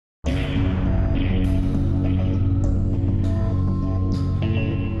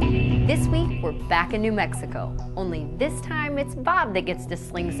This week, we're back in New Mexico. Only this time, it's Bob that gets to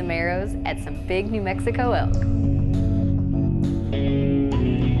sling some arrows at some big New Mexico elk.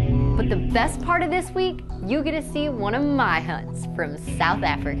 But the best part of this week, you get to see one of my hunts from South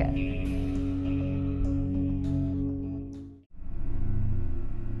Africa.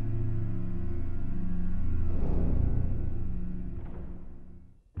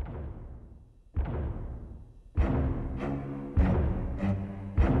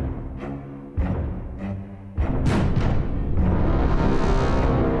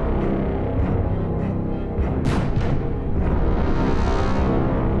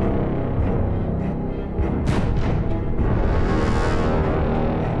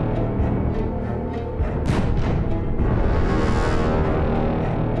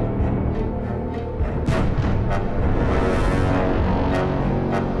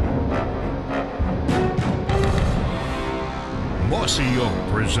 Mexico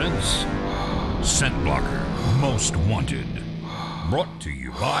Elk presents ScentBlocker Most Wanted. Brought to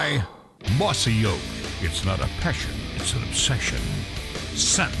you by Mexico Elk. It's not a passion, it's an obsession.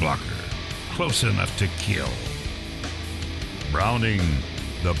 ScentBlocker, close enough to kill. Browning,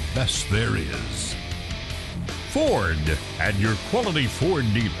 the best there is. Ford and your quality Ford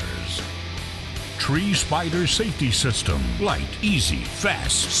dealers. Tree Spider Safety System. Light, easy,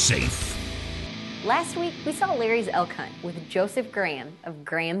 fast, safe. Last week, we saw Larry's elk hunt with Joseph Graham of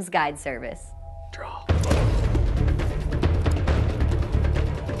Graham's Guide Service. Draw.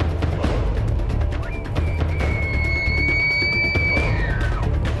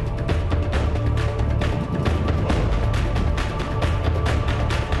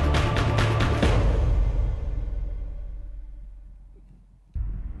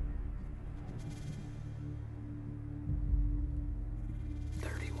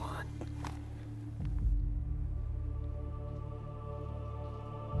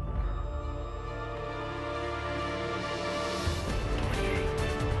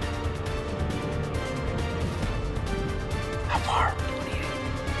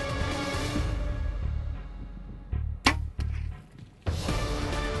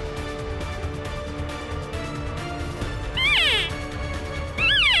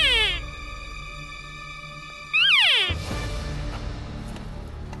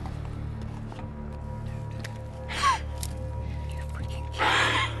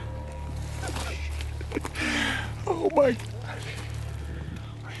 Oh my.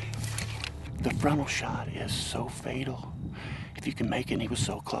 The frontal shot is so fatal. If you can make it, and he was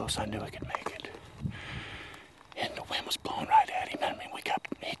so close, I knew I could make it. And the wind was blowing right at him. I mean,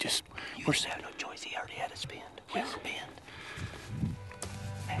 we're set. No choice, he already had a spin. Well spin.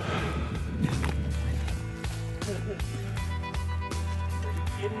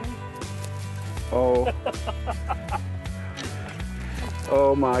 Oh.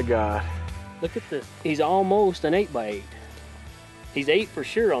 Oh my God. Look at this. He's almost an 8x8. He's 8 for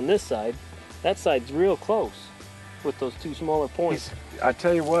sure on this side. That side's real close with those two smaller points. I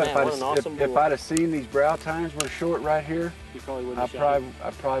tell you what, Man, if I'd have seen these brow tines were short right here, you probably would have shot him. I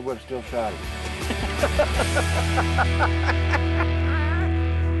probably would have still shot him.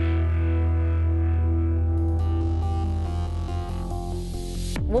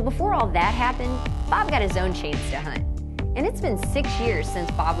 Well, before all that happened, Bob got his own chance to hunt. And it's been 6 years since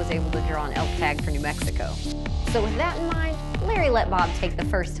Bob was able to draw an elk tag for New Mexico. So with that in mind, Larry let Bob take the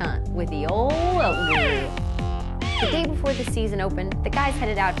first hunt with the old elk guru. The day before the season opened, the guys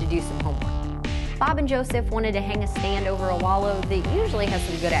headed out to do some homework. Bob and Joseph wanted to hang a stand over a wallow that usually has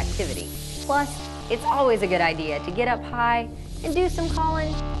some good activity. Plus, it's always a good idea to get up high and do some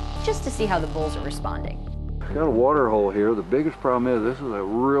calling just to see how the bulls are responding. Got a water hole here. The biggest problem is this is a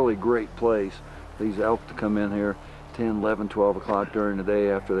really great place. These elk to come in here 10, 11, 12 o'clock during the day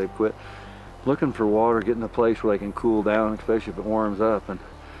after they quit, looking for water, getting a place where they can cool down, especially if it warms up. And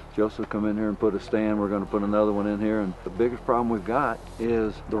Joseph come in here and put a stand. We're going to put another one in here. And the biggest problem we've got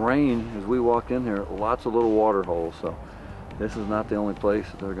is the rain. As we walked in here, lots of little water holes. So this is not the only place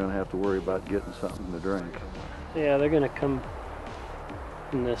that they're going to have to worry about getting something to drink. Yeah, they're going to come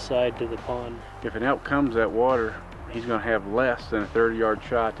from this side to the pond. If an elk comes that water, he's going to have less than a 30-yard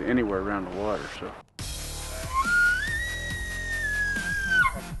shot to anywhere around the water. So.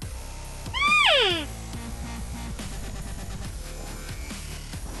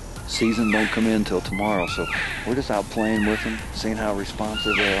 Season don't come in till tomorrow, so we're just out playing with them, seeing how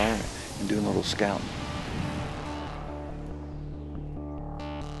responsive they are, and doing a little scouting.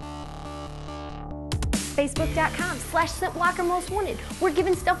 Facebook.com/ScentBlocker Most Wanted. We're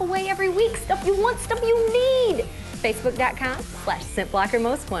giving stuff away every week. Stuff you want, stuff you need. Facebook.com/ScentBlocker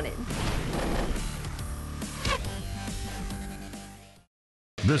Most Wanted.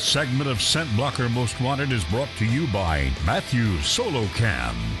 This segment of ScentBlocker Most Wanted is brought to you by Matthews Solo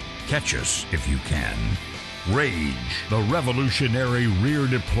Cam. Catch us if you can. Rage, the revolutionary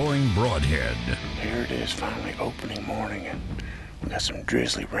rear-deploying broadhead. Here it is, finally opening morning, and we got some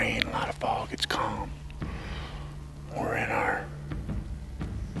drizzly rain, a lot of fog. It's calm. We're in our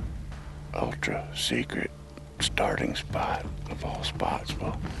ultra secret starting spot of all spots.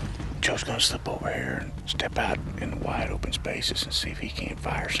 Well, Joe's gonna slip over here and step out in the wide open spaces and see if he can't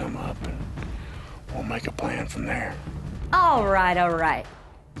fire some up, and we'll make a plan from there. All right.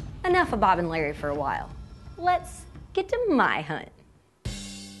 Enough of Bob and Larry for a while. Let's get to my hunt.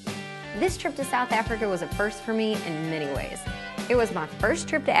 This trip to South Africa was a first for me in many ways. It was my first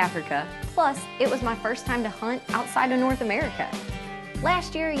trip to Africa, plus it was my first time to hunt outside of North America.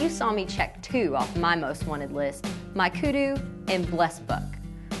 Last year, you saw me check 2 off my most wanted list, my kudu and blessed buck.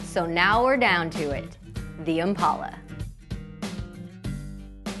 So now we're down to it, the Impala.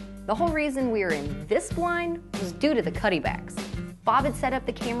 The whole reason we were in this blind was due to the cuttybacks. Bob had set up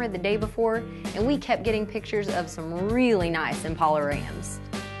the camera the day before, and we kept getting pictures of some really nice Impala rams.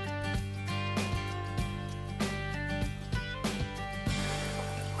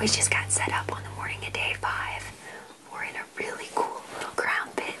 We just got set up on the morning of day 5. We're in a really cool little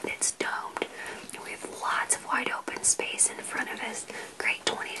ground pit that's domed. And we have lots of wide open space in front of us, great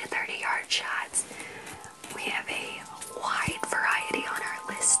 20 to 30 yard shots. We have a wide variety on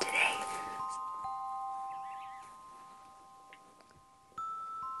our list today.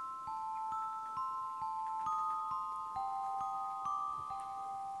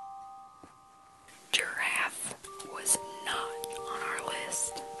 Giraffe was not on our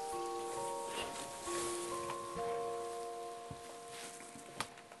list.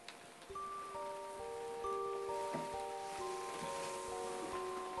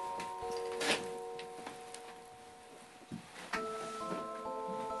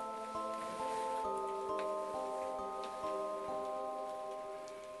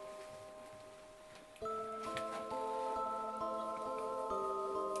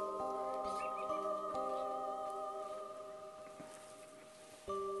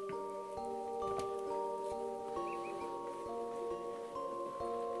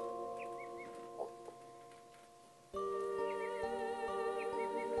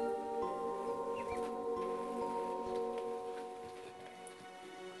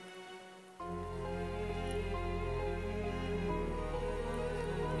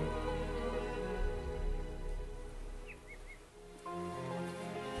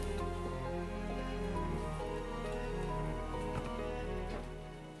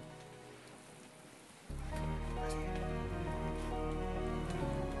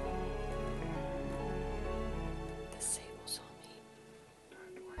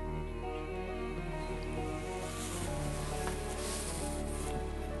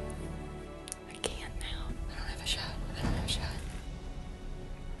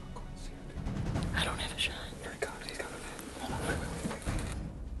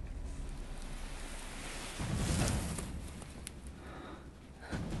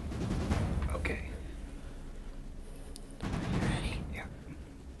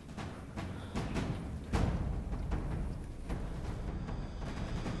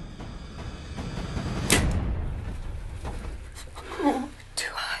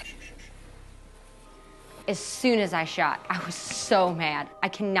 As soon as I shot, I was so mad. I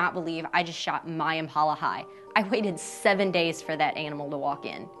cannot believe I just shot my Impala high. I waited 7 days for that animal to walk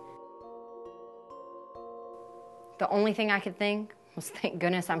in. The only thing I could think was, thank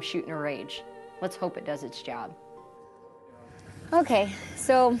goodness I'm shooting a Rage. Let's hope it does its job. Okay,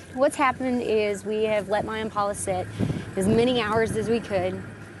 so what's happened is we have let my Impala sit as many hours as we could.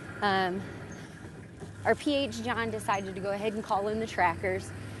 Our PH John decided to go ahead and call in the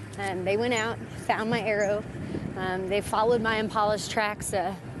trackers. They went out, found my arrow. They followed my Impala's tracks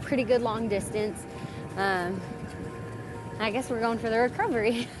a pretty good long distance. I guess we're going for the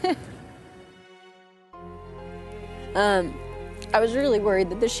recovery. I was really worried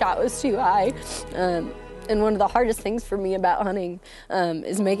that the shot was too high. And one of the hardest things for me about hunting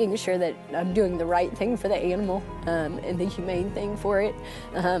is making sure that I'm doing the right thing for the animal and the humane thing for it.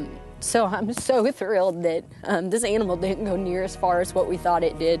 So I'm so thrilled that this animal didn't go near as far as what we thought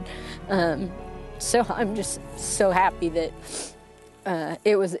it did. So I'm just so happy that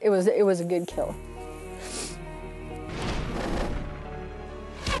it was a good kill.